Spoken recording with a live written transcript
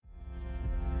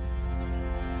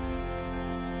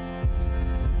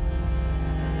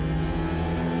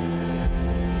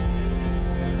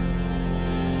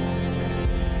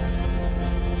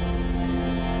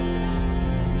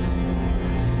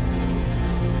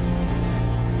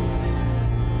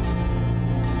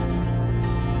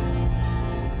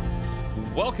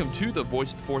welcome to the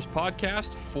Voice of the Force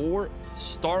podcast for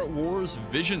Star Wars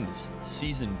Visions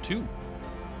Season 2.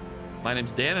 My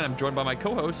name's Dan, and I'm joined by my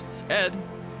co-hosts, Ed.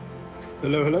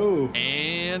 Hello, hello.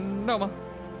 And Noma.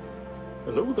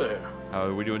 Hello there. How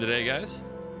are we doing today, guys?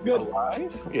 Good.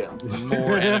 Alive? Yeah.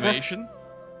 More animation. We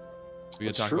gonna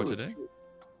That's talk true, about today?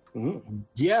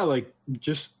 Yeah, like,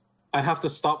 just, I have to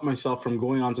stop myself from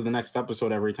going on to the next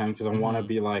episode every time because I want to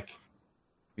be, like,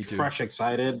 fresh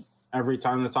excited every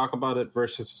time to talk about it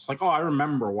versus it's like, oh, I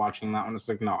remember watching that one. It's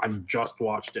like, no, I've just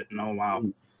watched it. No, wow.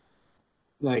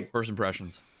 Like, First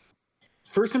impressions.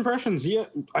 Yeah.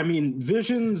 I mean,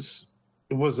 Visions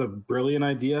was a brilliant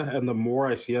idea, and the more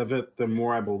I see of it, the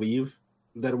more I believe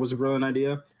that it was a brilliant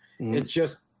idea.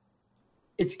 It's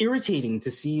irritating to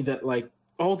see that, like,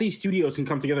 all these studios can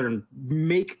come together and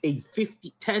make a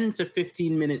 10 to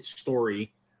 15 minute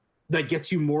story that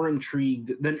gets you more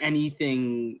intrigued than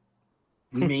anything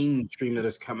mainstream that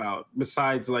has come out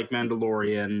besides, like,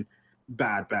 Mandalorian,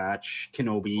 Bad Batch,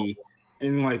 Kenobi,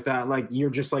 anything like that. Like, you're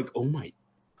just like, oh my,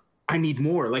 I need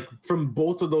more. Like, from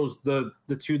both of those, the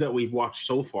two that we've watched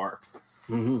so far,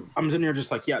 I'm sitting here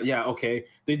just like, yeah, okay.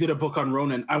 They did a book on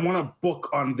Ronan. I want a book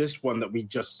on this one that we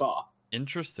just saw.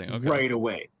 Interesting. Okay. Right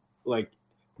away. Like,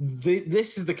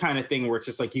 this is the kind of thing where it's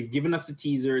just like, you've given us a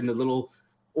teaser and the little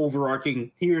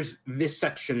overarching, here's this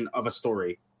section of a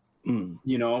story.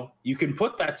 You know, you can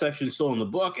put that section still in the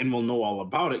book and we'll know all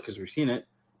about it because we've seen it.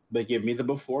 But give me the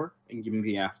before and give me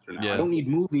the after now. Yeah. I don't need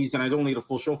movies and I don't need a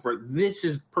full show for it. This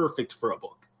is perfect for a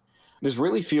book. This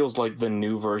really feels like the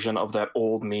new version of that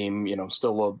old meme, you know,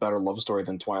 still a better love story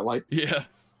than Twilight. Yeah.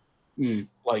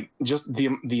 Like, just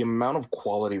the amount of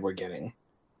quality we're getting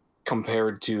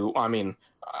compared to, I mean,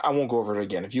 I won't go over it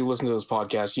again. If you listen to this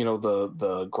podcast, you know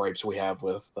the gripes we have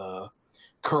with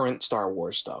current Star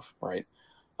Wars stuff, right?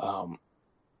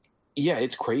 Yeah,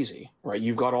 it's crazy, right?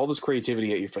 You've got all this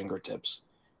creativity at your fingertips,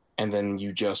 and then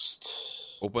you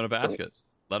just open a basket,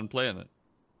 let them play in it.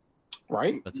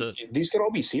 Right? That's it. These could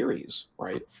all be series,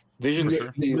 right? Visions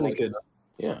sure. Really good.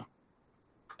 Yeah.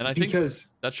 And I think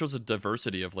that shows a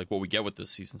diversity of, like, what we get with this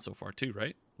season so far too,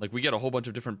 right? Like, we get a whole bunch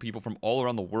of different people from all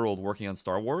around the world working on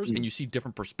Star Wars, and you see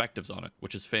different perspectives on it,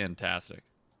 which is fantastic.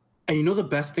 And you know the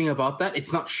best thing about that?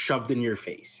 It's not shoved in your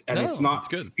face. And it's not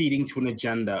feeding to an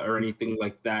agenda or anything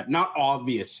like that. Not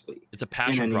obviously. It's a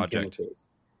passion project.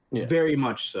 Yeah. Very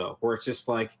much so. Where it's just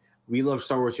like, we love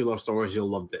Star Wars, you love Star Wars, you'll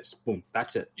love this. Boom.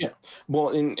 That's it. Yeah. Well,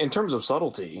 in terms of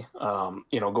subtlety,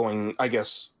 you know,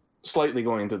 slightly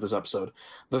going into this episode,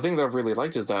 the thing that I've really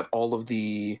liked is that all of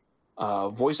the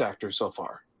voice actors so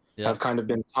far have kind of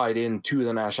been tied into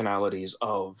the nationalities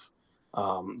of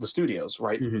the studios,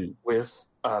 right? With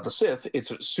the Sith,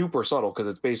 it's super subtle because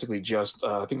it's basically just,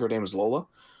 I think her name is Lola.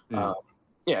 Yeah,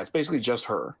 it's basically just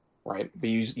her, right? But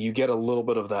you get a little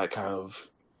bit of that kind of,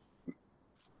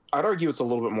 I'd argue it's a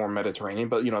little bit more Mediterranean,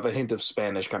 but, you know, the hint of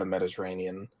Spanish kind of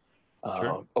Mediterranean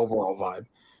overall vibe.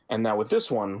 And now with this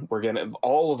one, we're getting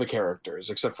all of the characters,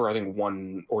 except for I think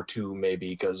one or two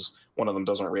maybe, because one of them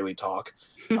doesn't really talk,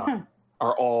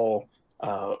 are all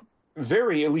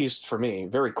very, at least for me,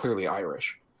 very clearly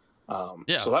Irish. So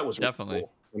that was really definitely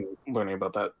cool learning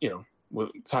about that, you know, with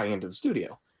tying into the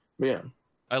studio. But yeah,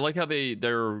 I like how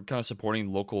they're kind of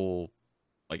supporting local,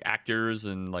 like, actors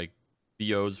and, like,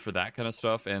 VOs for that kind of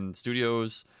stuff, and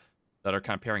studios that are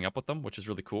kind of pairing up with them, which is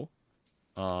really cool.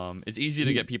 It's easy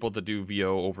to get people to do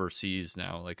VO overseas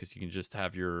now, like, because you can just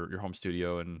have your home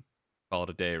studio and call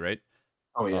it a day, right?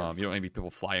 Oh yeah. You don't need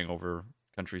people flying over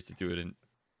countries to do it in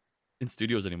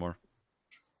studios anymore.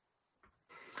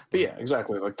 But yeah,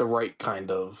 exactly, like the right kind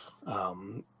of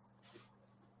well,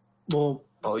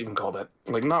 I'll even call that,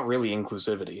 like, not really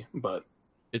inclusivity, but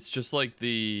it's just like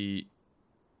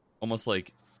almost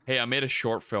like, hey, I made a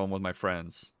short film with my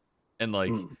friends, and,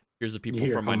 like, here's the people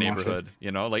from my neighborhood,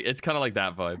 you know? Like, it's kind of like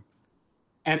that vibe.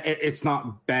 And it's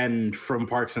not Ben from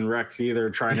Parks and Recs either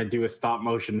trying to do a stop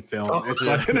motion film. It's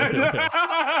like,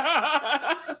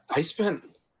 I spent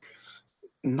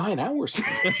 9 hours.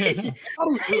 I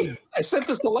sent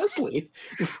this to Leslie.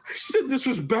 I said this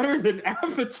was better than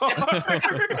Avatar.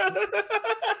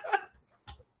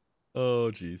 Oh,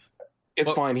 jeez.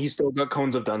 It's fine. He's still got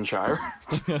Cones of Dunshire.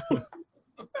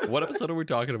 What episode are we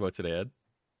talking about today, Ed?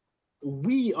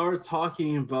 We are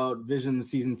talking about Vision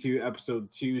Season 2,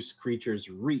 Episode 2, Screecher's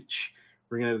Reach.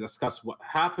 We're going to discuss what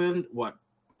happened, what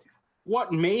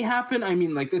may happen. I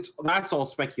mean, like, that's all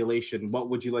speculation. What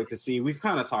would you like to see? We've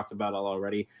kind of talked about it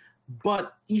already.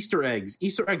 But Easter eggs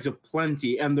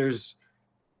aplenty. And there's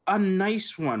a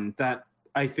nice one that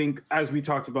I think, as we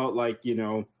talked about, like, you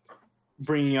know,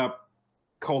 bringing up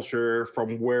culture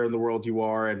from where in the world you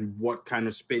are and what kind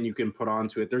of spin you can put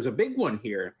onto it. There's a big one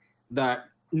here that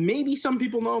maybe some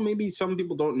people know, maybe some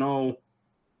people don't know.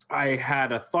 I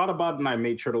had a thought about it and I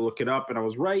made sure to look it up and I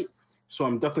was right. So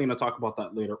I'm definitely going to talk about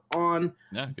that later on.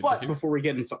 Yeah, but before we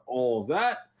get into all of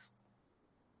that,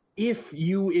 if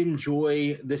you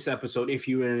enjoy this episode, if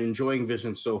you are enjoying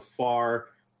Vision so far,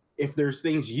 if there's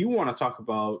things you want to talk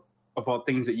about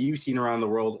things that you've seen around the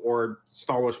world or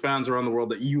Star Wars fans around the world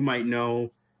that you might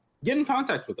know, get in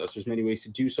contact with us. There's many ways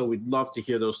to do so. We'd love to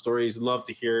hear those stories, love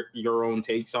to hear your own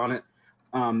takes on it.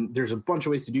 There's a bunch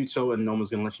of ways to do so, and Noma's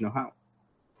going to let you know how.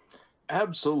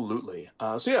 Absolutely.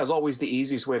 So yeah, as always, the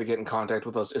easiest way to get in contact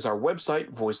with us is our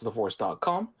website,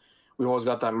 voiceoftheforce.com. We've always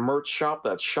got that merch shop,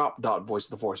 that's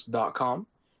shop.voiceoftheforce.com,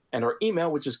 and our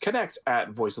email, which is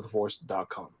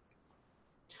connect@voiceoftheforce.com.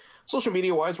 Social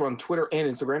media-wise, we're on Twitter and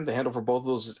Instagram. The handle for both of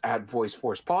those is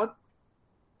 @VoiceForcePod.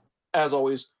 As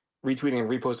always, retweeting and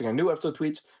reposting our new episode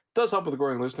tweets does help with the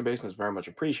growing listener base and is very much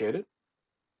appreciated.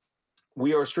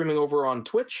 We are streaming over on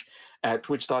Twitch at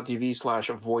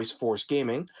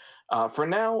twitch.tv/VoiceForceGaming. For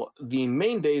now, the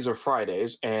main days are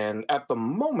Fridays, and at the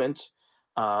moment,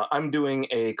 I'm doing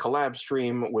a collab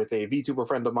stream with a VTuber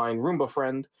friend of mine, Roomba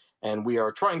friend, and we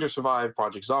are trying to survive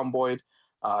Project Zomboid.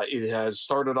 It has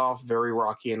started off very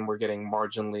rocky, and we're getting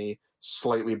marginally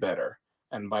slightly better.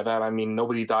 And by that, I mean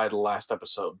nobody died the last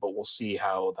episode, but we'll see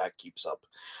how that keeps up.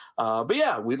 But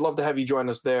yeah, we'd love to have you join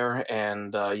us there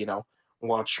and,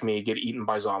 watch me get eaten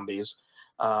by zombies.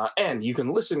 And you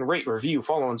can listen, rate, review,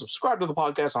 follow, and subscribe to the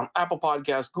podcast on Apple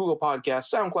Podcasts, Google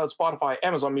Podcasts, SoundCloud, Spotify,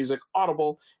 Amazon Music,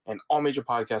 Audible, and all major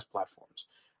podcast platforms.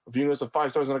 Reviewing us at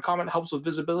 5 stars and a comment helps with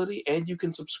visibility, and you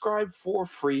can subscribe for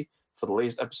free for the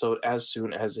latest episode as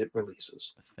soon as it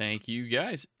releases. Thank you,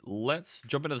 guys. Let's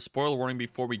jump into the spoiler warning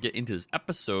before we get into this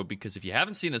episode, because if you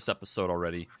haven't seen this episode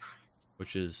already,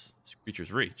 which is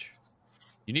Screecher's Reach,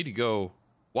 you need to go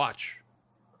watch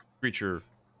Screecher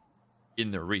in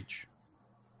their reach,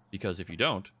 because if you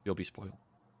don't, you'll be spoiled.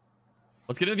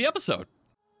 Let's get into the episode.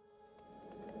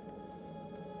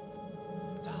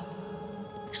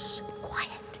 Shh,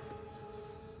 quiet.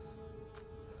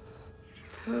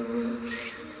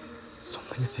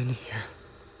 Something's in here.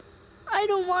 I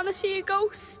don't want to see a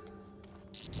ghost.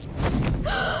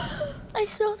 I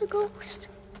saw the ghost.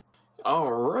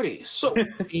 Alrighty, so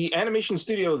the animation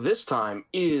studio this time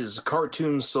is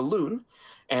Cartoon Saloon,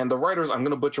 and the writers, I'm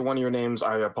going to butcher one of your names,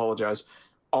 I apologize,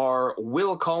 are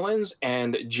Will Collins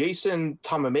and Jason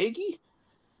Tamamegi,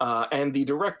 and the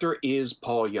director is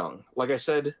Paul Young. Like I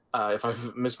said, if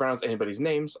I've mispronounced anybody's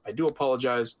names, I do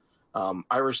apologize.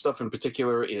 Irish stuff in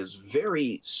particular is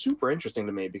very super interesting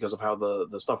to me because of how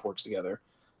the stuff works together.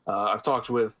 I've talked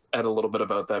with Ed a little bit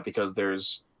about that because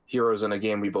there's heroes in a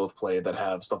game we both play that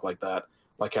have stuff like that,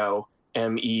 like how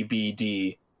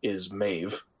MEBD is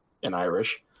Maeve in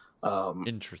Irish.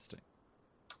 Interesting.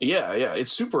 Yeah,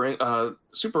 it's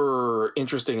super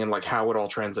interesting in like how it all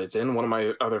translates in. One of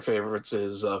my other favorites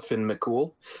is Finn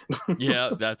McCool.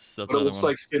 Yeah, that's but it looks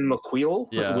like Finn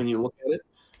McQueel when you look at it.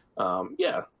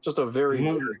 Just a very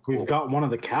cool. We've got one of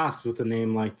the cast with a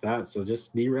name like that, so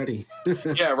just be ready.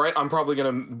 Yeah, right. I'm probably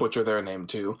gonna butcher their name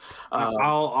too.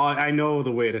 I know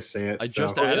the way to say it. I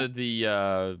just added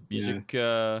the music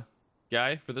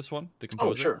guy for this one, the composer.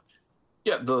 Oh, sure.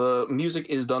 Yeah, the music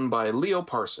is done by Leo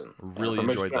Parson. Really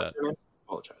enjoyed that.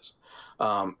 Apologize.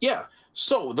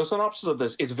 So the synopsis of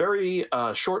this, it's very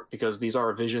short because these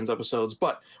are Visions episodes,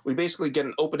 but we basically get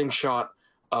an opening shot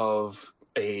of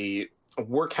a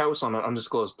workhouse on an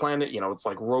undisclosed planet. It's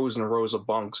like rows and rows of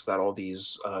bunks that all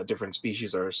these different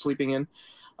species are sleeping in.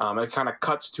 And it kind of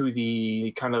cuts to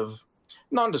the kind of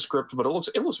nondescript, but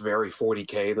it looks very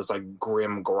 40K. This like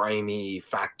grim, grimy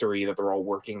factory that they're all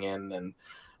working in, and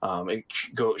it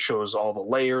shows all the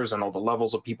layers and all the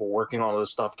levels of people working on all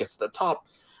this stuff. Gets to the top,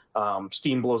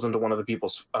 steam blows into one of the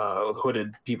people's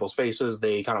hooded people's faces.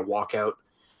 They kind of walk out,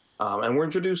 and we're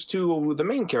introduced to the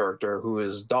main character, who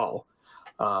is Doll,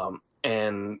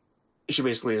 and she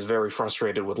basically is very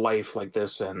frustrated with life like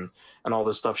this and all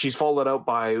this stuff. She's followed out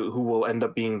by who will end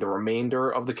up being the remainder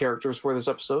of the characters for this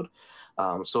episode.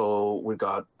 So we've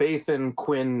got Bathan,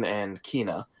 Quinn, and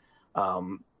Kina.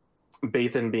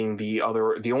 Bathan being the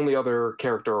only other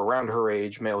character around her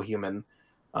age, male human,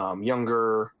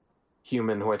 younger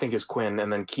human, who I think is Quinn,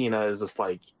 and then Kina is this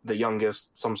like the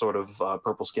youngest, some sort of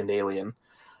purple-skinned alien.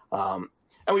 And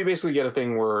we basically get a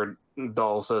thing where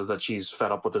Doll says that she's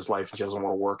fed up with this life and she doesn't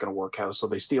want to work in a workhouse, so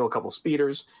they steal a couple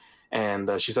speeders, and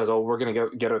she says, "Oh, we're going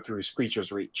to get her through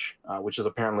Screecher's Reach," which is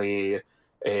apparently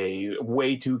a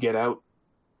way to get out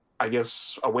I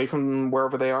guess, away from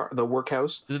wherever they are, the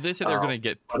workhouse. Did they say they were going to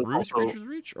get but it's through also- Screecher's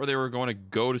Reach, or they were going to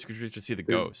go to Screecher's Reach to see the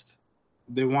ghost?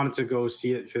 They wanted to go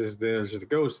see it because there's just a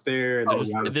ghost there. And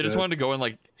They just wanted to go and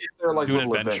like Is there like do an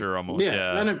little adventure almost.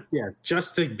 Yeah,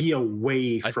 just to be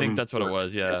away from. I think that's what it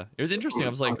was. Yeah, it was interesting. I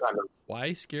was like, Kind of-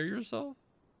 why scare yourself?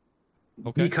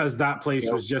 Okay. Because that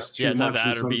place was just too much.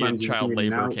 that and or be in sometimes you just child need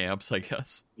an labor out. camps, I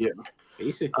guess.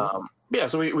 Basically. Yeah,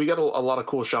 so we got a lot of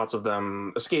cool shots of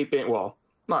them escaping. Well,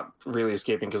 not really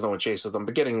escaping because no one chases them,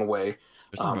 but getting away.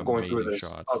 There's some Going through amazing this.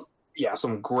 shots. Yeah,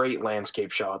 some great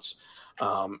landscape shots.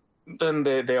 Then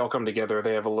they all come together.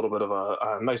 They have a little bit of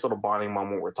a nice little bonding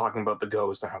moment. We're talking about the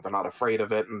ghost and how they're not afraid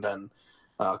of it. And then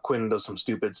Quinn does some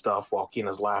stupid stuff while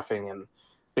Keena's laughing. And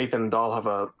Bathan and Dahl have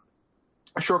a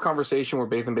short conversation where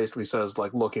Bathan basically says,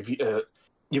 like, look, if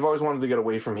you've always wanted to get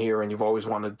away from here and you've always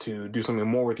wanted to do something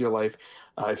more with your life,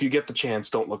 if you get the chance,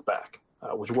 don't look back,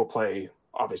 which will play,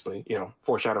 obviously,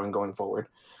 foreshadowing going forward.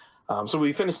 So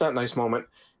we finished that nice moment.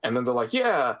 And then they're like,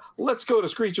 yeah, let's go to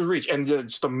Screecher's Reach. And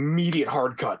just immediate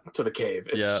hard cut to the cave.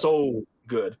 It's so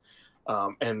good.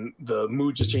 And the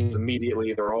mood just changes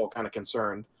immediately. They're all kind of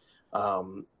concerned,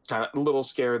 kind of a little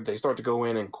scared. They start to go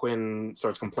in, and Quinn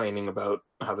starts complaining about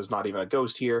how there's not even a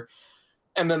ghost here.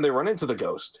 And then they run into the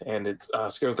ghost, and it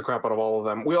scares the crap out of all of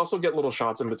them. We also get little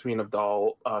shots in between of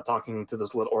Dahl talking to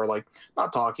this little, or like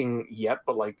not talking yet,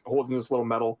 but like holding this little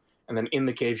medal. And then in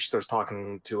the cave, she starts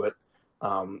talking to it.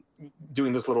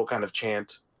 Doing this little kind of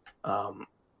chant,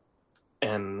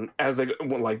 and as they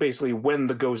like basically when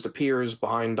the ghost appears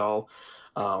behind Dahl,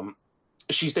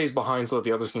 she stays behind so that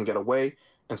the others can get away,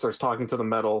 and starts talking to the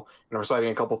metal and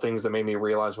reciting a couple things that made me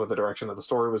realize where the direction of the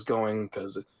story was going,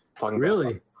 because talking about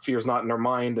like, fear's not in her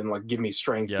mind and like give me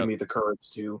strength, give me the courage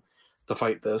to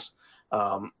fight this.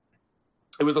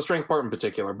 It was the strength part in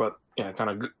particular, but yeah,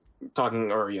 kind of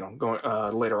talking or going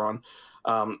later on.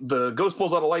 The ghost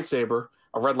pulls out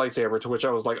a red lightsaber, to which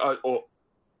I was like, are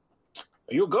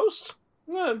you a ghost?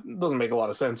 It doesn't make a lot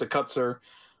of sense. It cuts her,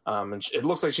 and it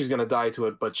looks like she's going to die to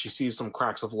it, but she sees some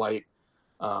cracks of light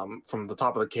from the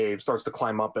top of the cave, starts to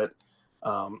climb up it,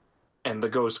 and the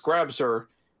ghost grabs her.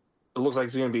 It looks like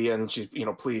it's going to be, and she's,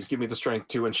 please give me the strength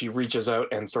too, and she reaches out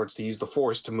and starts to use the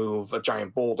force to move a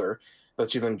giant boulder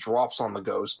that she then drops on the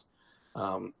ghost.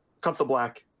 Cuts the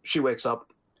black. She wakes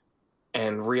up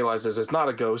and realizes it's not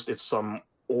a ghost, it's some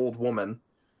old woman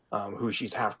who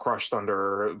she's half crushed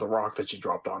under the rock that she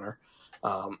dropped on her.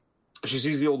 She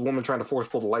sees the old woman trying to force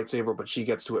pull the lightsaber, but she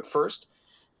gets to it first.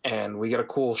 And we get a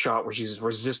cool shot where she's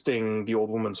resisting the old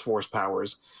woman's force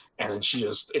powers. And then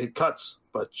it cuts,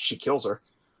 but she kills her.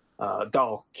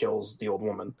 Dahl kills the old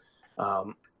woman.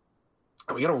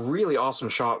 We get a really awesome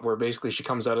shot where basically she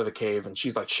comes out of the cave and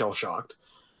she's like shell-shocked.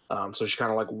 So she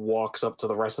kind of like walks up to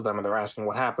the rest of them and they're asking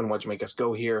what happened, why'd you make us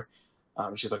go here?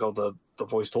 She's like, oh, the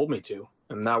voice told me to.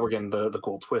 And now we're getting the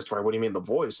cool twist, right? What do you mean the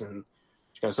voice? And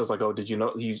she kind of says like, oh, did you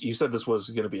know, you said this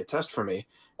was going to be a test for me.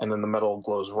 And then the metal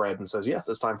glows red and says, yes,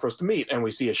 it's time for us to meet. And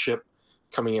we see a ship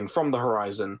coming in from the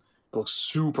horizon. It looks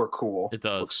super cool. It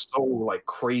does. It looks so like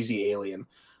crazy alien.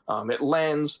 It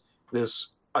lands this,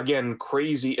 again,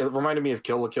 crazy. It reminded me of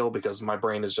Kill la Kill because my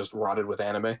brain is just rotted with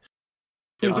anime.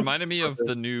 It reminded me of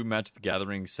the new Magic the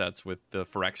Gathering sets with the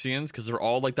Phyrexians, because they're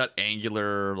all like that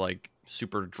angular, like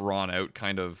super drawn out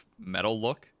kind of metal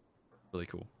look. Really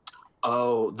cool.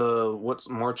 Oh, what's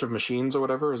March of Machines or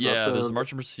whatever? There's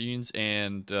March of Machines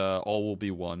and All Will Be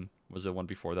One was the one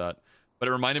before that. But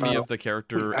it reminded me of the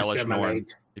character Elish Norn.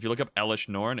 If you look up Elish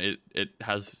Norn, it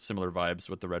has similar vibes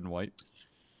with the red and white.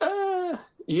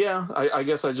 Yeah, I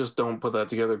guess I just don't put that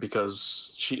together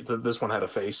because this one had a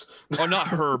face. Oh, not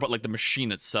her, but like the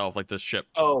machine itself, like the ship.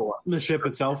 Oh, the ship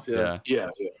itself. Yeah.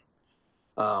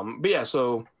 But yeah,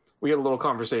 so we had a little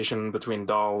conversation between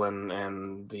Dahl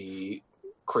and the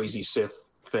crazy Sith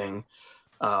thing,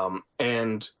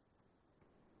 and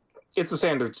it's the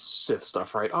standard Sith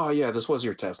stuff, right? Oh yeah, this was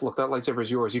your test. Look, that lightsaber is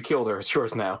yours. You killed her. It's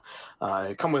yours now.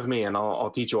 Come with me, and I'll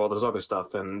teach you all this other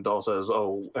stuff. And Dahl says,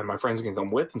 "Oh, and my friends can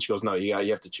come with." And she goes, "No, you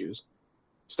have to choose.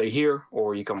 Stay here,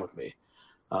 or you come with me."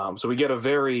 So we get a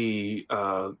very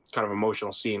kind of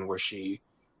emotional scene where she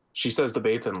says to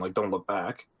Bathan, like, "Don't look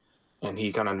back," and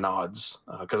he kind of nods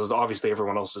because obviously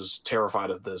everyone else is terrified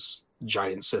of this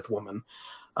giant Sith woman.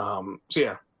 So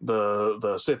yeah,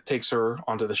 the Sith takes her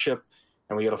onto the ship.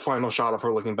 And we get a final shot of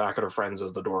her looking back at her friends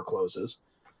as the door closes.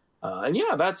 And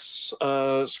yeah, that's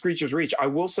Screecher's Reach. I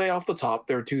will say off the top,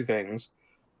 there are two things.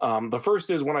 The first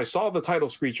is when I saw the title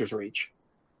Screecher's Reach,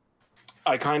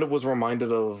 I kind of was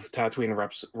reminded of Tatooine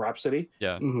Rhapsody.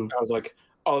 Yeah. Mm-hmm. I was like,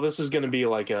 oh, this is going to be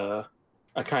like a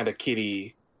kind of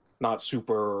kiddie, not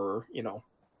super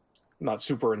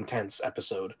intense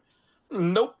episode.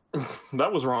 Nope,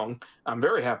 that was wrong. I'm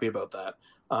very happy about that.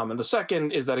 And the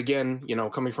second is that, again,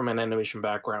 coming from an animation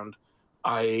background,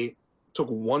 I took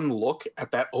one look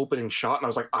at that opening shot and I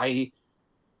was like,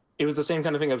 it was the same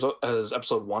kind of thing as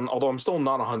episode 1, although I'm still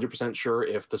not 100% sure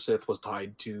if the Sith was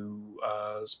tied to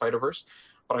Spider-Verse.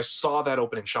 But I saw that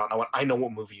opening shot and I went, I know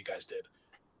what movie you guys did.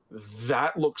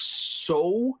 That looks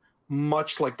so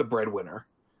much like The Breadwinner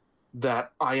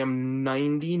that I am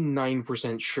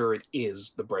 99% sure it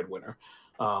is The Breadwinner.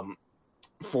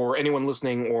 For anyone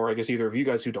listening, or I guess either of you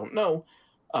guys who don't know,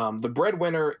 The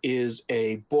Breadwinner is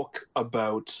a book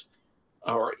about,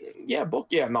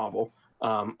 novel,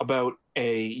 about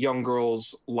a young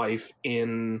girl's life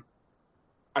in,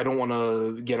 I don't want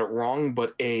to get it wrong,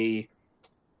 but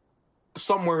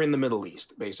somewhere in the Middle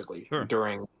East, basically, Sure.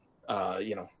 during,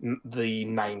 the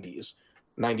 90s,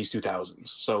 2000s.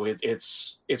 So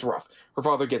it's rough. Her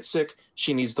father gets sick.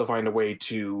 She needs to find a way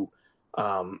to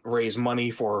raise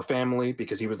money for her family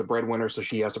because he was the breadwinner, so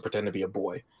she has to pretend to be a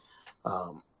boy.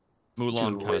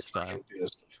 Mulan kind of style.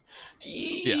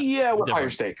 Yeah, with higher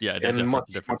stakes. Yeah, and much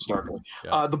darker.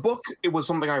 Yeah. The book, it was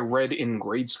something I read in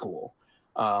grade school.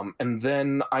 And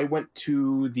then I went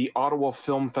to the Ottawa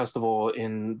Film Festival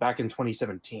back in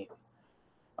 2017.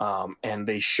 And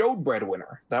they showed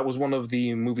Breadwinner. That was one of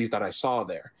the movies that I saw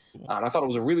there. And I thought it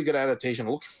was a really good adaptation.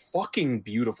 It looked fucking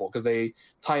beautiful because they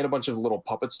tie in a bunch of little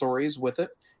puppet stories with it.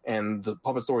 And the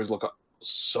puppet stories look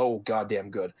so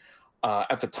goddamn good.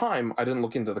 At the time, I didn't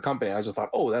look into the company. I just thought,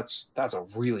 oh, that's a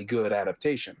really good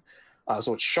adaptation.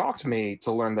 So it shocked me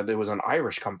to learn that it was an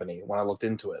Irish company when I looked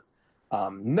into it.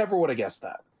 Never would have guessed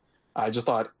that. I just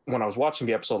thought when I was watching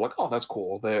the episode, like, oh, that's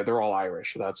cool. They're all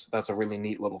Irish. That's a really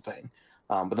neat little thing.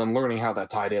 But then learning how that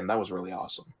tied in, that was really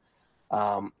awesome.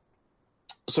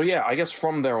 So yeah, I guess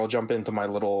from there I'll jump into my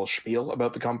little spiel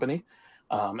about the company,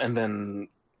 and then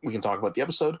we can talk about the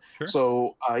episode. Sure.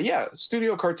 So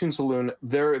Studio Cartoon Saloon,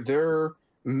 their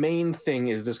main thing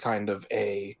is this kind of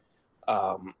a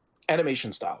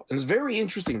animation style, and it's very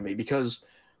interesting to me because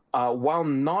while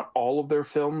not all of their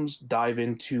films dive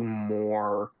into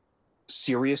more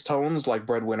serious tones like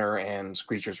Breadwinner and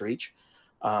Screecher's Reach,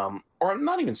 or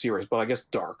not even serious, but I guess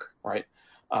dark, right?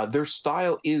 Their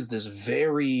style is this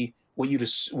very what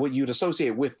you'd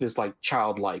associate with this like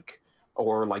childlike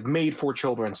or like made for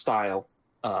children style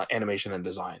animation and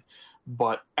design.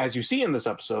 But as you see in this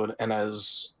episode, and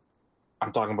as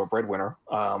I'm talking about Breadwinner,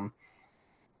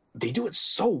 they do it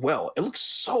so well. It looks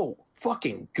so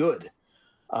fucking good.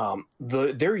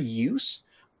 Their use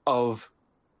of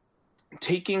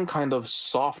taking kind of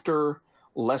softer,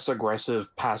 less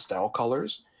aggressive pastel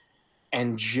colors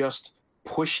and just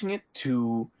pushing it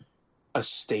to a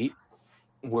state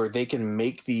where they can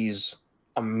make these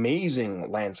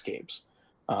amazing landscapes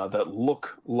that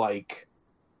look like,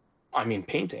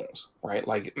 paintings, right?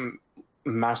 Like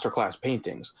masterclass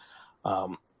paintings.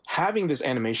 Having this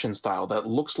animation style that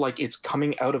looks like it's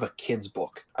coming out of a kid's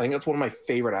book. I think that's one of my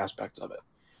favorite aspects of it.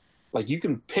 Like you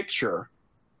can picture,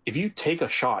 if you take a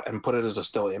shot and put it as a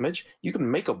still image, you can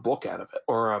make a book out of it,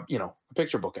 or a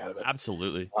picture book out of it.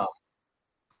 Absolutely.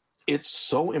 It's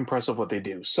so impressive what they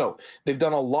do. So they've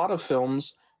done a lot of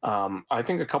films. I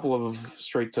think a couple of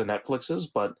straight to Netflix's,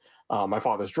 but My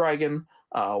Father's Dragon,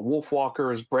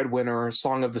 Wolfwalkers, Breadwinner,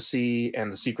 Song of the Sea,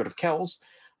 and The Secret of Kells.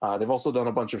 They've also done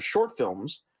a bunch of short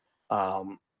films.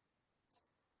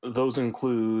 Those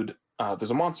include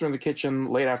There's a Monster in the Kitchen,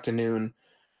 Late Afternoon,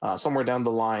 Somewhere Down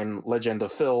the Line, Legend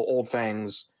of Phil, Old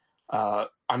Fangs. I'm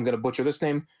going to butcher this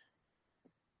name,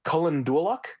 Cullen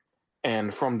Dualuk,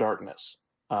 and From Darkness.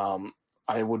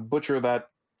 I would butcher that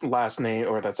last name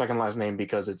or that second last name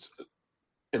because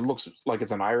it looks like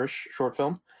it's an Irish short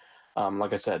film.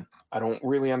 Like I said, I don't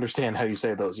really understand how you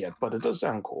say those yet, but it does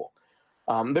sound cool.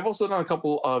 They've also done a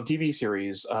couple of TV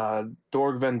series,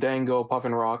 Dorg Vendango,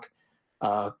 Puffin Rock,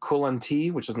 Quillen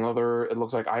Tea, which is another, it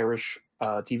looks like Irish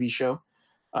TV show,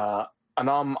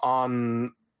 Anam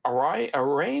on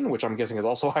Arain, which I'm guessing is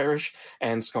also Irish,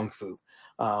 and Skunk Fu.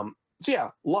 So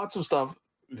yeah, lots of stuff.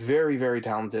 Very, very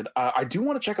talented. I do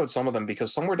want to check out some of them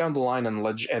because Somewhere Down the Line and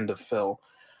Legend of Phil,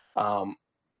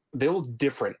 they look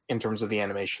different in terms of the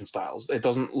animation styles. It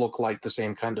doesn't look like the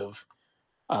same kind of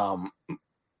how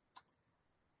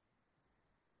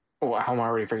am I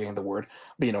already forgetting the word?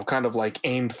 But kind of like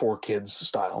aimed for kids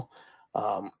style.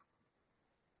 But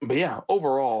yeah,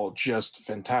 overall, just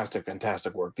fantastic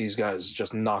work. These guys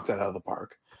just knocked that out of the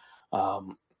park.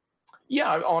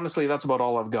 Yeah, honestly, that's about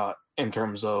all I've got in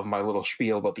terms of my little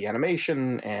spiel about the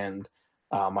animation and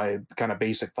my kind of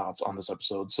basic thoughts on this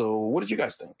episode. So what did you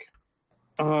guys think?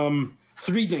 3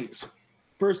 things.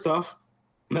 First off,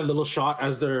 that little shot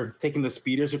as they're taking the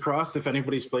speeders across. If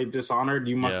anybody's played Dishonored,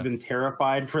 you must have been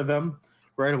terrified for them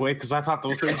right away, because I thought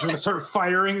those things were going to start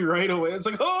firing right away. It's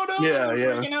like, oh no,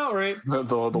 freaking out, right? But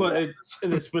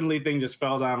the spindly thing just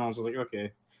fell down. I was like,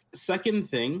 okay. Second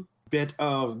thing,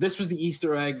 this was the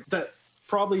Easter egg that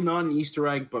probably not an Easter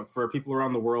egg, but for people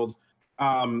around the world,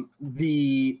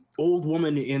 the old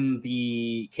woman in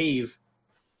the cave,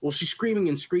 well, she's screaming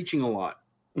and screeching a lot.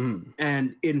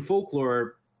 And in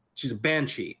folklore, she's a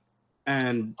banshee.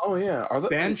 And is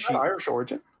that Irish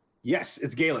origin? Yes,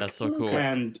 it's Gaelic. That's so cool.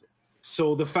 And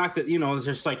so the fact that, it's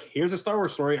just like, here's a Star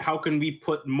Wars story. How can we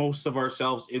put most of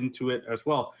ourselves into it as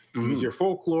well? Use your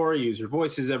folklore, use your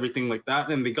voices, everything like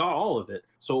that. And they got all of it.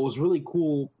 So it was really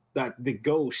cool that the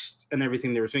ghost and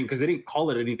everything they were saying, because they didn't call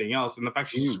it anything else. And the fact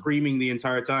she's screaming the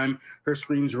entire time, her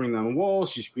screams ring on the walls,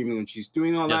 she's screaming when she's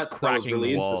doing all that. That was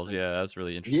really interesting. Yeah, that's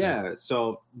really interesting. Yeah,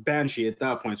 so Banshee at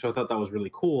that point. So I thought that was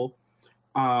really cool.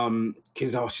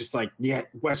 Because I was just like,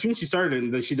 as soon as she started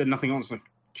and she did nothing else, like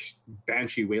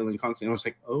Banshee wailing constantly. I was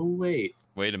like, oh wait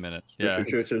a minute.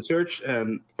 Search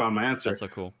and found my answer. That's so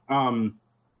cool.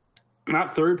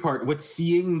 That third part with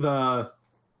seeing the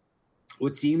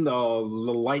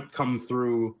light come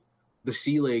through the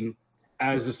ceiling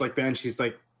as this like Banshee's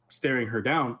like staring her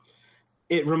down,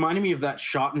 it reminded me of that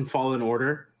shot in Fallen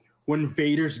Order when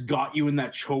Vader's got you in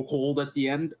that chokehold at the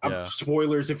end.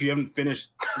 Spoilers if you haven't finished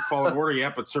Fallen Order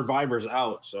yet, but Survivor's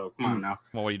out, so come on now.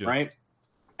 Well, what are you doing? Right?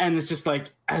 And it's just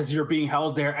like, as you're being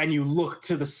held there and you look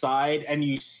to the side and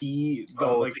you see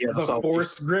the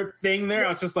force grip thing there, I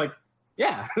was just like,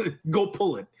 yeah, go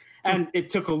pull it. And it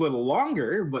took a little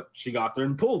longer, but she got there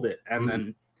and pulled it. And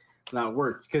then that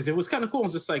worked. Because it was kind of cool.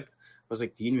 It's just like, I was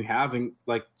like, can you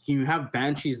have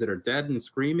banshees that are dead and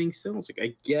screaming still? It's like,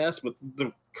 I guess, but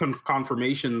the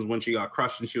confirmations when she got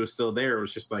crushed and she was still there, it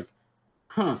was just like,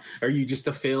 are you just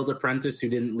a failed apprentice who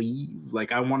didn't leave?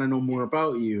 Like, I want to know more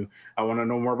about you. I want to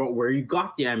know more about where you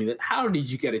got the amulet. How did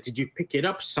you get it? Did you pick it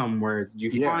up somewhere? Did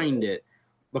you find it?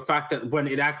 The fact that when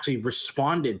it actually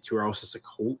responded to her, I was just like,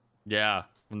 oh. Yeah,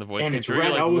 when the voice and came it's through,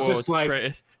 red. like, I was just like,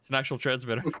 it's an actual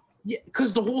transmitter. Yeah,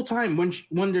 because the whole time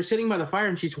when they're sitting by the fire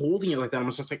and she's holding it like that, I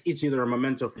was just like, it's either a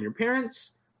memento from your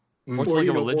parents, or it's like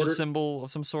a religious symbol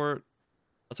of some sort.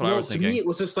 That's what I was thinking. To me, it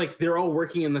was just like they're all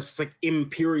working in this like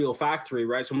imperial factory,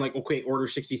 right? So I'm like, okay, Order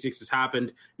 66 has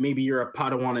happened. Maybe you're a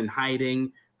Padawan in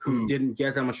hiding who didn't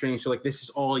get that much training. So like, this is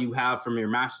all you have from your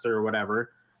master or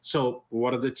whatever. So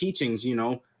what are the teachings,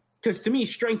 Because to me,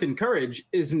 strength and courage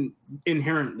isn't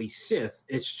inherently Sith.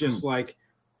 It's just like,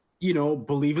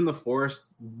 believe in the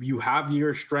Force. You have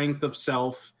your strength of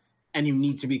self, and you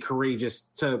need to be courageous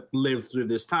to live through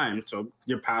this time. So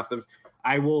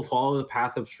I will follow the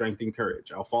path of strength and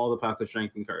courage. I'll follow the path of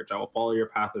strength and courage. I will follow your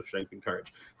path of strength and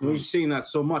courage. And when you're seeing that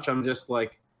so much, I'm just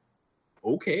like,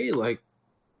 okay, like,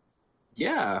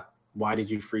 yeah. Why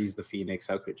did you freeze the Phoenix?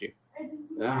 How could you?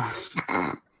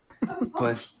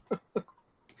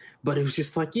 But it was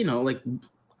just like, like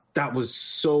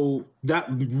that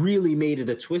really made it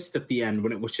a twist at the end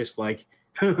when it was just like,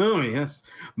 oh yes,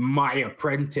 my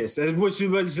apprentice. And I was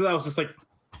just like,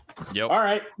 yep. All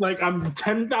right, like I'm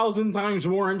 10,000 times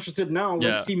more interested now.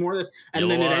 Let's see more of this. And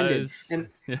Yellow then it eyes. ended.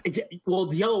 And well,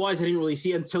 the yellow eyes I didn't really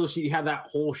see until she had that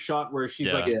whole shot where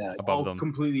she's all them.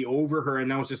 Completely over her,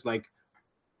 and I was just like,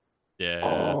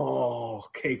 oh,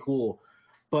 okay, cool.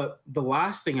 But the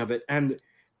last thing of it, and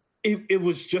it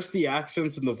was just the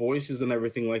accents and the voices and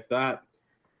everything like that.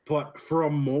 But for a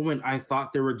moment, I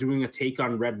thought they were doing a take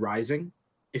on Red Rising.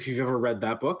 If you've ever read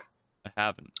that book. I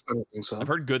haven't. I don't think so. I've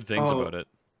heard good things about it.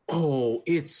 Oh,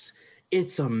 it's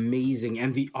amazing.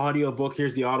 And the audiobook,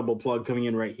 here's the Audible plug coming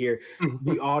in right here.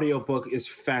 The audiobook is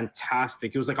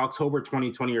fantastic. It was like October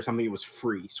 2020 or something. It was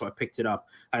free. So I picked it up.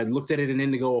 I had looked at it in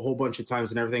Indigo a whole bunch of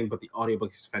times and everything, but the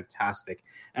audiobook is fantastic.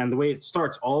 And the way it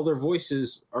starts, all their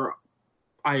voices are,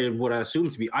 I would assume,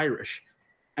 to be Irish.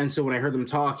 And so when I heard them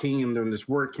talking and they're in this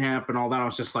work camp and all that, I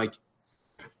was just like,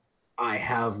 I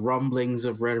have rumblings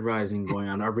of Red Rising going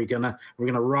on. We're gonna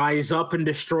rise up and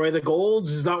destroy the golds?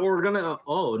 Is that what we're gonna?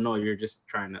 Oh no, you're just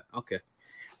trying to. Okay,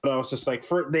 but I was just like,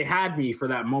 they had me for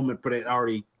that moment, but it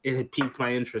had piqued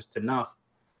my interest enough,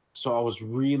 so I was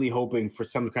really hoping for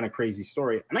some kind of crazy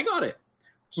story, and I got it.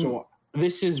 So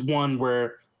this is one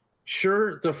where,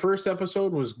 sure, the first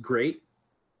episode was great,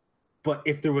 but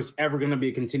if there was ever gonna be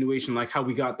a continuation, like how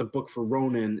we got the book for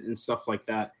Ronin and stuff like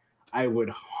that, I would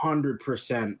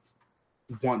 100%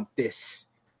 want this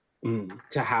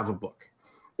to have a book.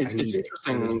 It's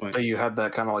interesting that you had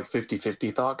that kind of like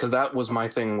 50-50 thought, because that was my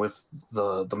thing with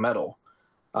the metal.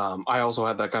 I also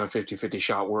had that kind of 50-50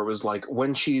 shot where it was like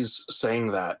when she's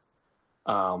saying that,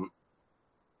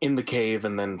 in the cave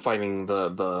and then fighting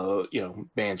the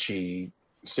Banshee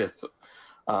Sith,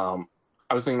 I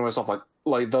was thinking to myself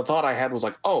like the thought I had was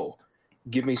like, oh,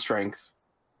 give me strength,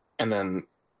 and then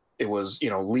it was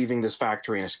leaving this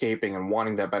factory and escaping and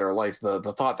wanting that better life.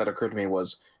 The thought that occurred to me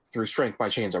was, through strength my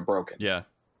chains are broken. Yeah.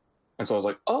 And so I was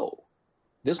like, oh,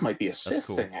 this might be a Sith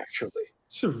cool. thing actually.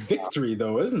 It's a victory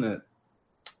though, isn't it?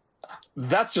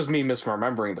 That's just me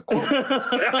misremembering the quote.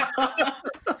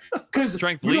 Because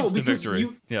strength leads to victory.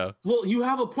 Well, you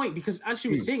have a point, because as she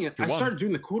was saying it, I won. started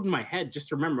doing the code in my head just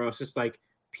to remember. I was just like,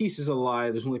 peace is a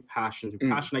lie. There's only passion. Through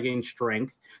passion, I gain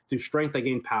strength. Through strength, I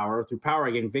gain power. Through power,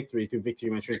 I gain victory. Through victory,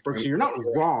 my strength breaks. So you're not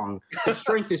wrong. The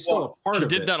strength is still a part of it.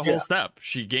 She did that whole step.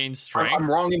 She gained strength.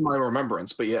 I'm wrong in my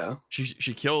remembrance, but yeah.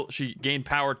 She gained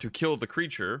power to kill the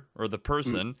creature or the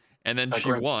person, and then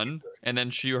she won, and then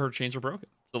her chains were broken.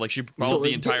 So like she followed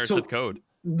the entire Sith code.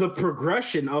 The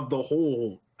progression of the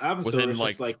whole episode within is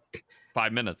just like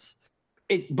 5 minutes.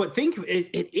 But think of it,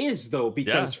 it is though,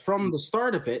 because from the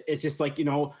start of it, it's just like,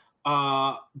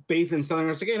 Bathan telling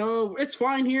us, like, it's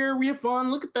fine here, we have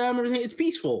fun, look at them, everything, it's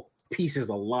peaceful. Peace is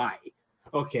a lie.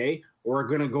 Okay, we're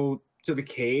gonna go to the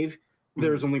cave.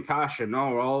 There's only passion.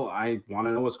 Oh, well, I want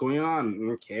to know what's going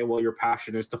on. Okay, well, your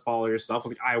passion is to follow yourself.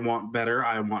 Like, I want better,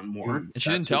 I want more. And she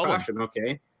didn't tell them.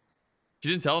 Okay. She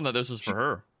didn't tell them that this was for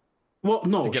her. Well,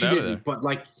 no, she didn't. But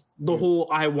like the whole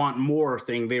 "I want more"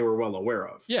 thing, they were well aware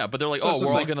of. Yeah, but they're like, we're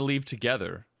all gonna leave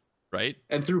together, right?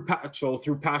 And through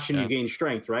passion, you gain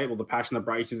strength, right? Well, the passion that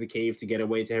brought you through the cave to get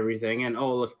away to everything, and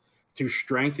look, through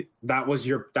strength, that was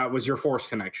your force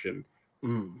connection.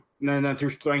 And then through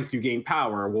strength, you gain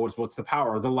power. What's the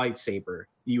power? The lightsaber.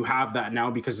 You have that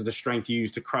now because of the strength you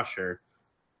use to crush her.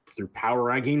 Through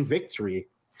power, I gain victory.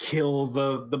 Kill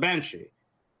the Banshee.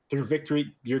 Through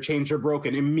victory, your chains are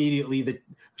broken. Immediately,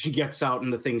 she gets out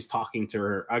and the thing's talking to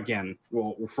her again.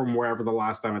 Well, from wherever the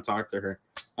last time I talked to her,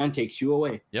 and takes you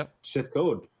away. Yep. Sith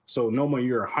code. So, Noma,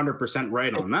 you're 100%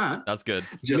 right on that. That's good.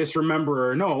 Misremember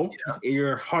or no,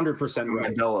 you're 100%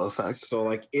 right. Mandela effect. So,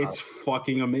 like, it's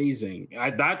fucking amazing.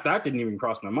 That didn't even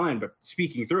cross my mind, but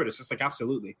speaking through it, it's just like,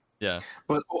 absolutely. Yeah.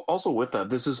 But also with that,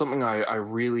 this is something I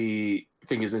really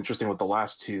think is interesting with the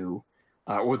last two.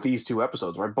 With these two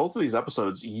episodes, right? Both of these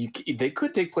episodes, they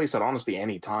could take place at honestly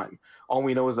any time. All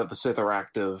we know is that the Sith are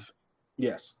active.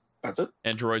 Yes. That's it.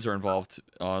 And droids are involved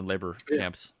on labor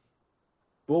camps.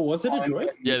 Well, was it a droid?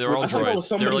 Yeah, they're all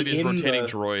droids. They're like these rotating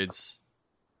droids.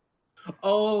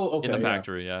 Oh, okay. In the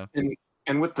factory, yeah.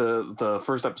 And with the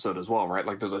first episode as well, right?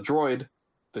 Like there's a droid,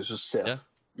 there's just Sith. Yeah.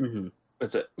 Mm-hmm.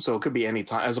 That's it. So it could be any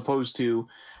time, as opposed to,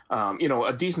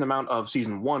 a decent amount of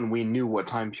season one, we knew what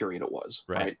time period it was,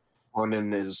 right?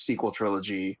 Ronin is sequel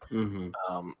trilogy.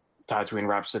 Tatooine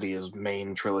Rhapsody is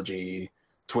main trilogy.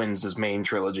 Twins is main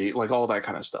trilogy. Like all that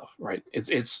kind of stuff, right?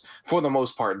 It's for the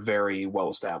most part very well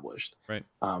established, right?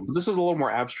 But this is a little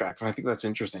more abstract, and I think that's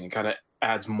interesting. It kind of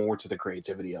adds more to the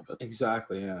creativity of it.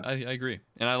 Exactly. Yeah, I agree,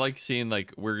 and I like seeing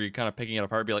like where you're kind of picking it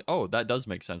apart, and be like, oh, that does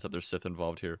make sense that there's Sith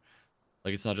involved here.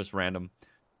 Like it's not just random.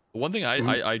 One thing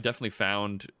I definitely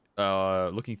found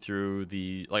looking through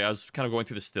I was kind of going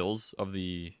through the stills of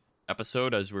the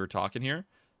episode as we were talking here,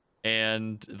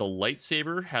 and the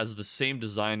lightsaber has the same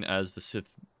design as the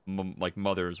Sith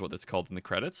mother is what it's called in the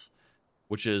credits,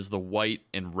 which is the white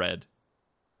and red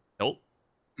hilt.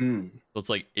 So it's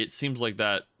like, it seems like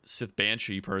that Sith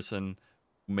Banshee person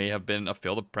may have been a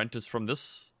failed apprentice from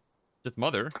this Sith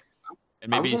mother, and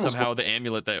maybe somehow the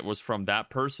amulet that was from that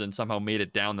person somehow made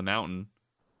it down the mountain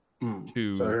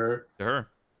to her.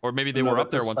 Or maybe they were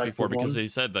up there once before, because they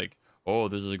said like, oh,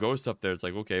 there's a ghost up there. It's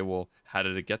like, okay, well, how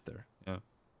did it get there?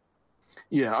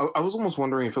 Yeah, I was almost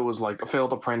wondering if it was like a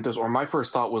failed apprentice, or my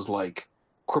first thought was like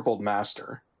crippled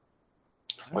master.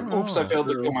 Like, oops, I failed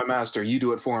to kill my master. You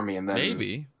do it for me, and then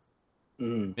maybe.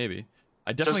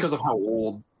 I definitely, just because of how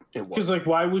old it was. Because like,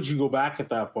 why would you go back at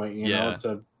that point? You know,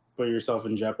 to put yourself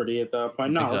in jeopardy at that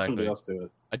point. No, let somebody else do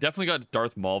it. I definitely got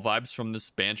Darth Maul vibes from this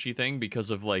Banshee thing because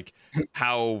of like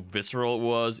how visceral it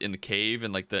was in the cave,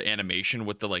 and like the animation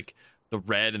with the like the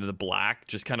red and the black,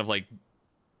 just kind of like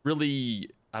really,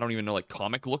 I don't even know, like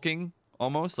comic looking,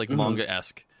 almost like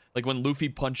manga-esque. Like when Luffy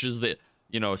punches the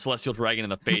celestial dragon in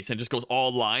the face and just goes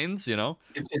all lines.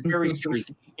 It's very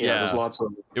streaky. Yeah, there's lots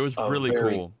of. It was really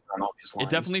cool. It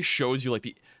definitely shows you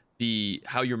like the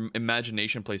how your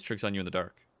imagination plays tricks on you in the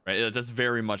dark. Right, that's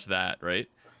very much that, right?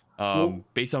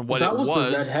 Based on what it was.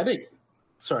 The red heading.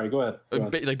 Sorry, go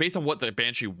ahead. Like based on what the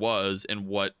Banshee was and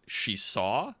what she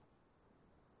saw,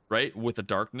 right, with the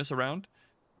darkness around.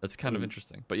 That's kind of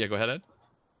interesting. But yeah, go ahead, Ed.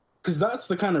 because that's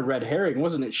the kind of red herring,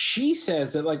 wasn't it? She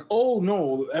says that, like, oh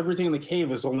no, everything in the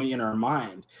cave is only in her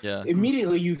mind. Yeah.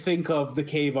 Immediately you think of the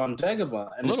cave on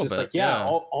Dagobah, and it's just like,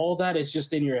 all that is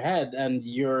just in your head, and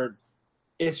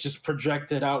it's just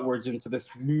projected outwards into this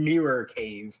mirror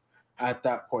cave at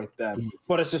that point. Then,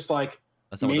 but it's just like,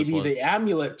 maybe the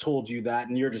amulet told you that,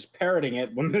 and you're just parroting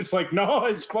it. When it's like, no,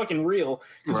 it's fucking real.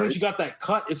 Because when she got that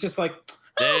cut, it's just like,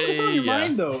 it's on your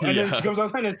mind though. And then she comes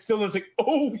outside and it's still, it's like,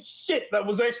 oh shit, that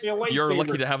was actually a lightsaber. You're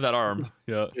lucky to have that arm.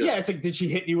 Yeah. Yeah, it's like, did she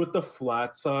hit you with the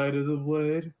flat side of the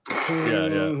blade? Yeah.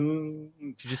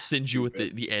 She just sends you with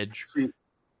the edge. See,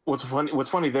 what's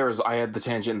funny there is I had the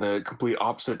tangent in the complete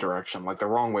opposite direction, like the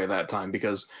wrong way that time,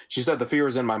 because she said the fear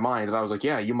is in my mind, and I was like,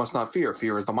 yeah, you must not fear.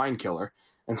 Fear is the mind killer.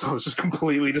 And so I was just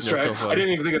completely distracted. I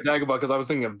didn't even think of Dagobah because I was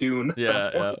thinking of Dune.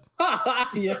 Yeah.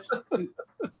 Yes.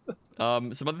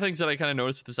 Some other things that I kind of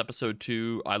noticed with this episode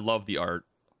too, I love the art.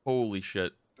 Holy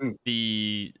shit.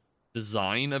 The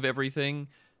design of everything,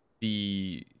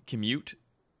 the commute,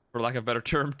 for lack of a better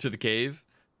term, to the cave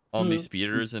on these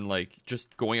speeders and like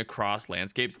just going across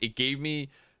landscapes. It gave me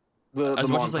the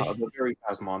very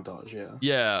fast montage,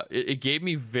 it gave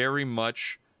me very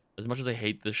much, as much as I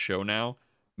hate this show now,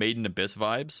 Made in Abyss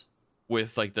vibes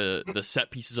with like the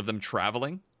set pieces of them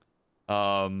traveling.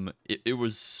 It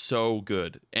was so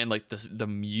good, and like the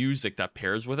music that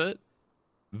pairs with it,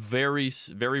 very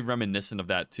very reminiscent of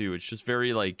that too. It's just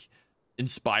very like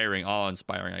awe-inspiring,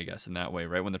 I guess, in that way,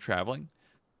 right? When they're traveling,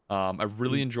 I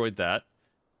really enjoyed that.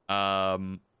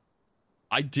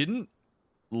 I didn't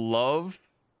love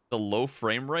the low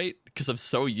frame rate because I'm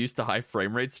so used to high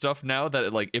frame rate stuff now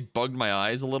that it bugged my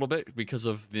eyes a little bit because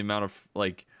of the amount of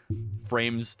like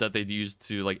frames that they'd used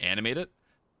to like animate it.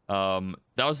 That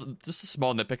was just a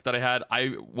small nitpick that I had.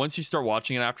 Once you start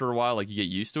watching it after a while, like you get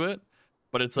used to it,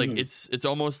 but it's like it's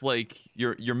almost like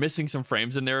you're missing some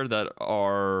frames in there that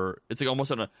are, it's like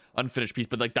almost an unfinished piece,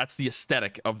 but like that's the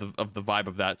aesthetic of the vibe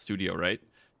of that studio, right?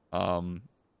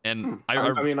 And I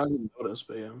mean, I didn't notice,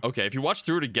 but yeah. Okay, if you watch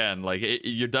through it again, like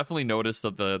you definitely notice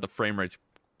that the frame rate's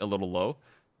a little low.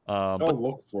 I'll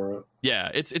look for it.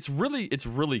 Yeah, it's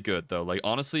really good though. Like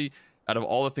honestly, out of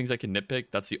all the things I can nitpick,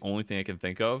 that's the only thing I can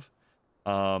think of.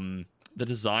 The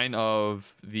design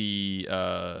of the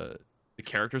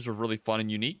characters were really fun and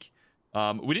unique.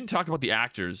 We didn't talk about the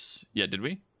actors yet, did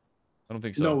we? I don't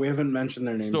think so. No, we haven't mentioned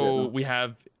their names yet. So we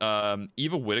have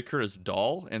Eva Whittaker as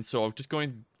Doll, and so I'm just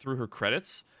going through her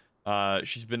credits.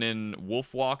 She's been in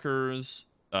Wolfwalkers,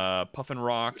 Puffin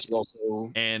Rock,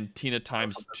 and Tina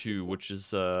Times 2, which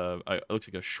is it looks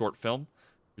like a short film.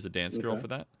 There's a dance girl for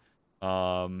that.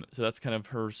 So that's kind of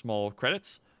her small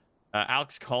credits.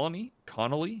 Alex Connolly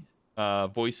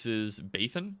voices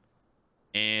Bathan,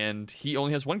 and he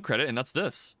only has one credit, and that's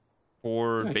this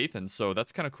for Bathan. So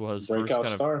that's kind of cool. His breakout first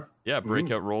kind star. of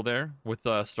breakout role there with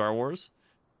Star Wars.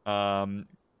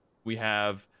 We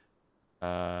have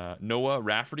Noah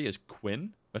Rafferty as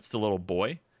Quinn. That's the little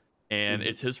boy, and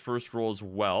it's his first role as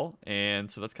well. And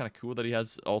so that's kind of cool that he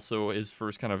has also his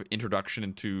first kind of introduction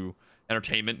into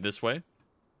entertainment this way.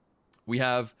 We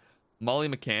have Molly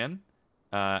McCann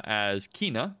as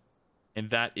Kina, and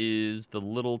that is the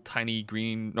little tiny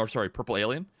purple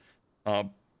alien.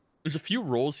 There's a few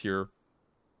roles here.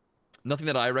 Nothing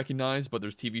that I recognize, but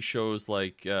there's TV shows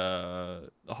like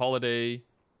The Holiday,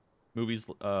 movies,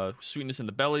 Sweetness in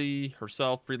the Belly,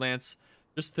 Herself, Freelance,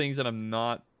 just things that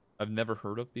I've never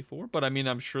heard of before. But I mean,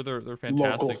 I'm sure they're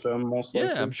fantastic. Local film, most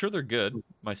likely. Yeah, I'm sure they're good.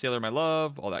 My Sailor, My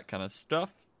Love, all that kind of stuff.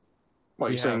 What,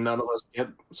 you're saying none of us get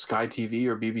Sky TV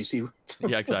or BBC?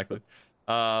 Yeah, exactly.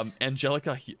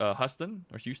 Angelica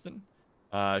Houston.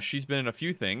 She's been in a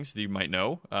few things that you might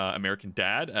know. American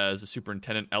Dad as the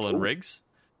Superintendent Ellen Riggs.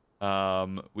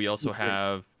 We also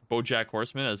have BoJack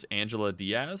Horseman as Angela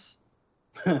Diaz.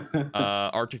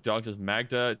 Arctic Dogs as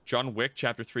Magda. John Wick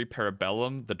Chapter 3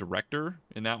 Parabellum, the director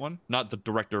in that one. Not the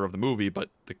director of the movie, but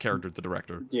the character, the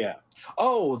director. Yeah.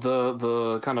 Oh,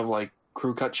 the kind of like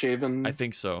crew cut shaven. I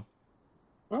think so.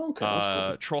 Oh, okay. That's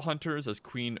cool. Troll Hunters as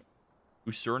Queen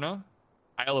Usurna.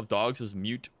 Isle of Dogs as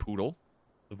Mute Poodle.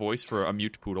 The voice for a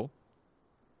mute poodle.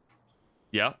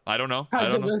 Yeah, I don't know. I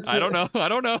don't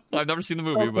know. I've never seen the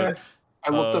movie, but I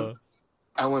looked up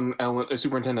Ellen,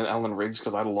 Superintendent Ellen Riggs,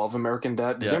 because I love American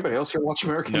Dad. Does anybody else here watch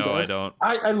American Dad? No, I don't.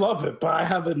 I love it, but I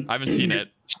haven't seen it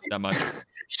that much.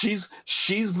 She's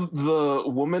the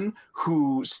woman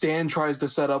who Stan tries to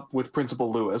set up with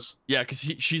Principal Lewis. Yeah, because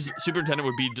she's superintendent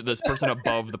would be this person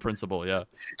above the principal. Yeah.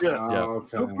 Yeah.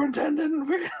 Okay. Superintendent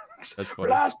Riggs. That's funny.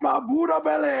 Blast my Buddha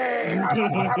belly.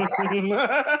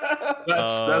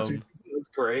 That's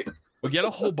great. We get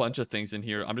a whole bunch of things in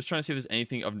here. I'm just trying to see if there's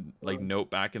anything of like note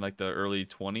back in like the early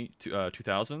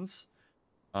 2000s.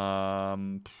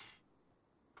 The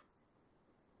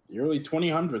early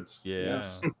 2000s. Yeah.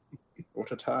 Yes.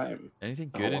 What a time.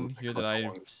 Anything good in here that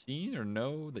I've seen or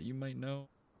know that you might know?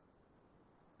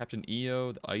 Captain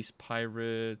EO, the Ice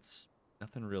Pirates,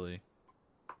 nothing really.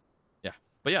 Yeah,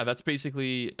 but yeah, that's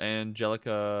basically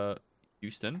Angelica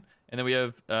Houston, and then we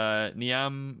have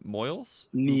Niam Moyles.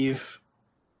 Neve.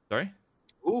 Sorry.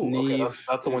 Ooh, Neve. okay,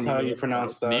 that's the one. How you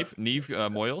pronounce that? Neve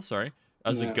Moyles. Sorry,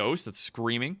 as a ghost that's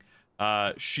screaming.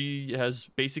 She has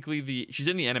basically she's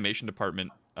in the animation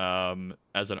department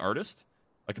as an artist,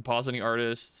 a compositing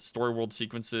artist, story world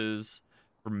sequences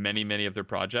for many of their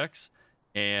projects.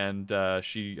 And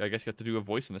she, I guess, got to do a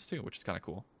voice in this too, which is kind of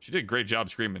cool. She did a great job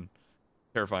screaming,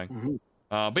 terrifying. Mm-hmm.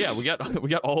 But yeah, we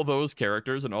got all those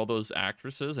characters and all those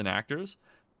actresses and actors.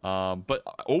 But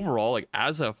overall, like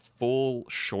as a full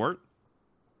short,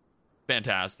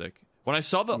 fantastic. When I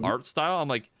saw the art style, I'm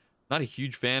like not a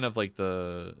huge fan of like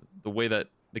the way that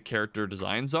the character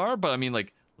designs are. But I mean,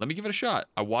 like, let me give it a shot.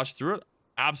 I watched through it,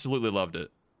 absolutely loved it.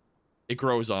 It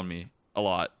grows on me a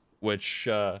lot, which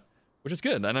is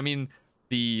good. And I mean,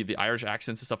 the Irish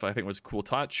accents and stuff I think was a cool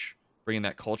touch, bringing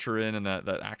that culture in and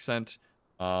that accent.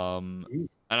 And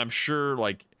I'm sure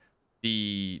like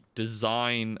the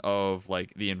design of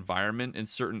like the environment in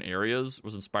certain areas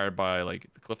was inspired by like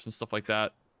the cliffs and stuff like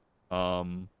that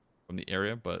from the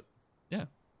area. But yeah,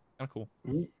 kind of cool.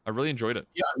 I really enjoyed it.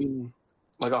 Yeah, I mean,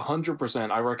 like 100%.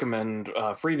 I recommend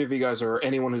for either of you guys or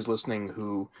anyone who's listening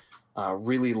who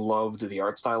really loved the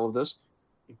art style of this,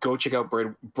 go check out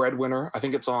Breadwinner. I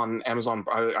think it's on Amazon.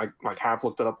 I like half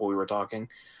looked it up while we were talking.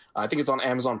 I think it's on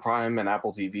Amazon Prime and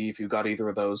Apple TV if you've got either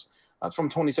of those. It's from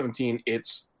 2017.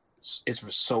 It's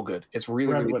so good. It's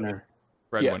really Breadwinner.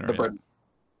 Breadwinner. The bread.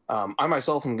 I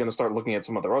myself am going to start looking at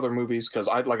some of their other movies because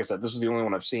like I said, this was the only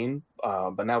one I've seen.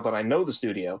 But now that I know the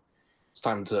studio, it's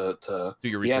time to do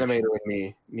your the research. animator in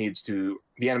me needs to,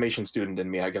 the animation student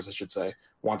in me, I guess I should say,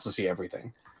 wants to see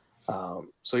everything.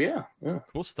 So yeah.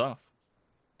 Cool stuff.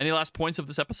 Any last points of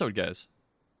this episode, guys?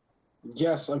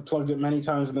 Yes, I've plugged it many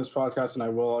times in this podcast, and I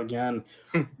will again.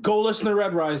 Go listen to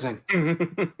Red Rising.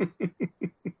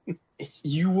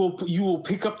 You will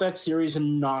pick up that series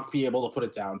and not be able to put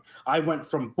it down. I went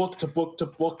from book to book to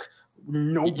book.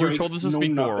 No break, you told us this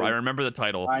before. Nothing. I remember the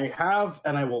title. I have,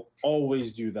 and I will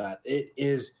always do that. It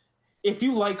is, if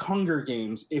you like Hunger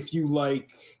Games, if you like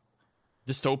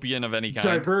dystopian of any kind,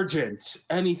 Divergent,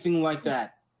 anything like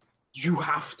that, you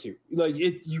have to like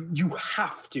it. You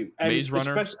have to. And Maze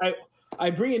Runner. I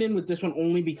bring it in with this one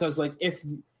only because like if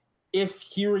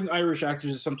hearing Irish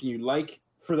actors is something you like,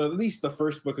 for at least the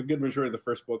first book, a good majority of the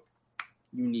first book,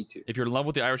 you need to. If you're in love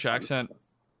with the Irish accent,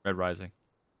 Red Rising.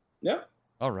 Yeah.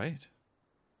 All right.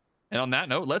 And on that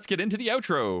note, let's get into the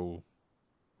outro.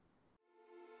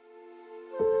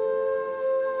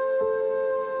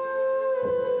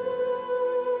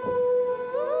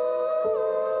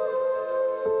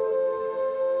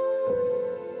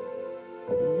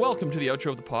 Welcome to the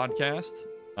outro of the podcast.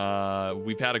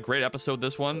 We've had a great episode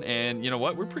this one, and you know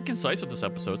what? We're pretty concise with this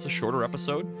episode. It's a shorter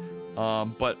episode,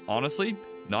 but honestly,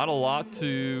 not a lot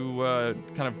to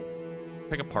kind of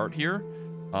pick apart here.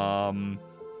 And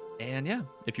yeah,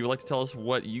 if you would like to tell us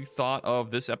what you thought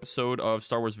of this episode of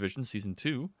Star Wars Vision Season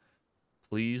 2,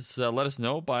 please let us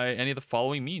know by any of the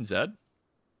following means, Ed.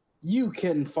 You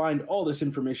can find all this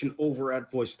information over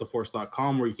at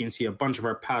voiceoftheforce.com, where you can see a bunch of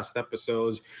our past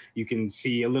episodes. You can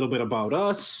see a little bit about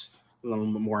us, a little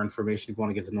bit more information. If you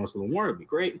want to get to know us a little more, it'd be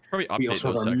great. Probably update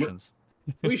those sections.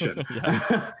 We should.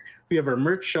 We have our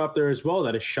merch shop there as well.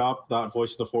 That is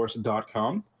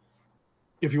shop.voiceoftheforce.com.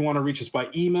 If you want to reach us by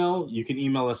email, you can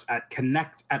email us at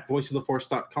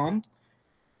connect@voiceoftheforce.com.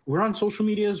 We're on social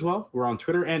media as well. We're on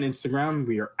Twitter and Instagram.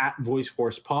 We are at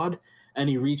VoiceForcePod.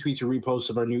 Any retweets or reposts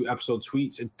of our new episode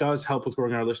tweets, it does help with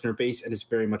growing our listener base, and it's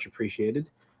very much appreciated.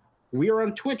 We are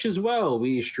on Twitch as well.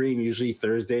 We stream usually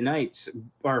Thursday nights,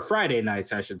 or Friday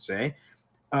nights, I should say.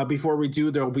 Before we do,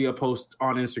 there will be a post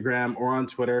on Instagram or on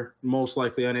Twitter, most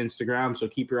likely on Instagram, so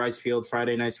keep your eyes peeled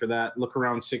Friday nights for that. Look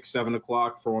around 6, 7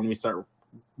 o'clock for when we start,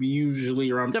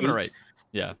 usually around 7 or 8. 8.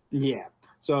 Yeah. Yeah.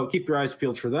 So keep your eyes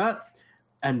peeled for that.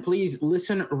 And please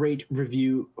listen, rate,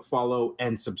 review, follow,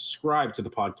 and subscribe to the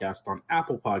podcast on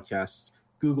Apple Podcasts,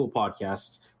 Google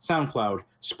Podcasts, SoundCloud,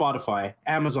 Spotify,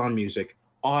 Amazon Music,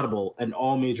 Audible, and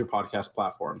all major podcast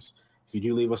platforms. If you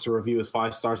do leave us a review with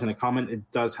 5 stars and a comment, it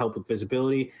does help with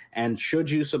visibility. And should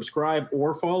you subscribe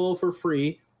or follow for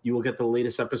free, you will get the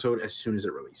latest episode as soon as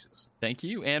it releases. Thank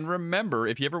you. And remember,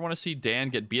 if you ever want to see Dan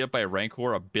get beat up by a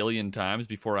Rancor 1 billion times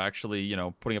before actually,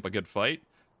 putting up a good fight,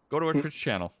 Go to our Twitch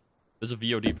channel. There's a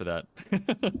VOD for that.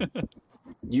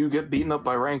 You get beaten up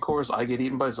by rancors, I get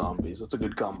eaten by zombies. That's a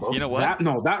good combo. You know what?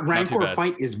 That rancor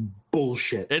fight is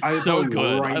bullshit. It's so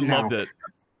good. I loved it.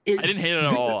 I didn't hate it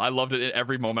at all. I loved it at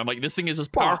every moment. I'm like, this thing is as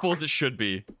powerful as it should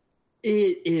be.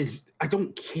 It is. I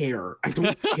don't care.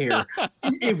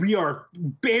 We are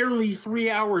barely 3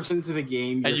 hours into the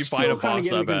game. And you find a boss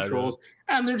that bad. Controls,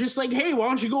 and they're just like, hey, why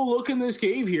don't you go look in this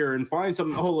cave here and find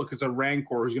something? Oh, look, it's a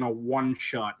rancor who's going to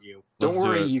one-shot you. Don't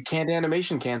worry, you can't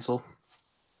animation cancel.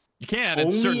 You can.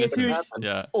 Only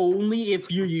if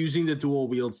you're using the dual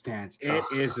wield stance. It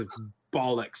is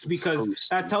bollocks because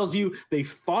that tells you they've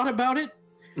thought about it.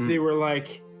 They were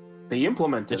like, they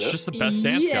implemented it. It's just the best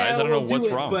stance, guys. I don't know what's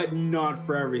wrong. But not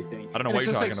for everything. I don't know what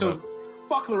you're talking about. So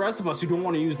fuck the rest of us who don't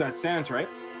want to use that stance, right?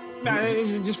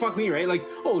 Just fuck me, right? Like,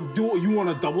 oh, you want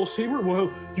a double saber?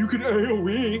 Well, you can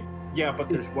AoE. Yeah, but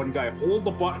there's one guy. Hold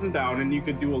the button down and you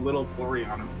can do a little flurry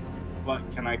on him.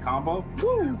 But can I combo?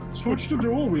 Woo! Switch to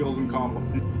dual wield and combo.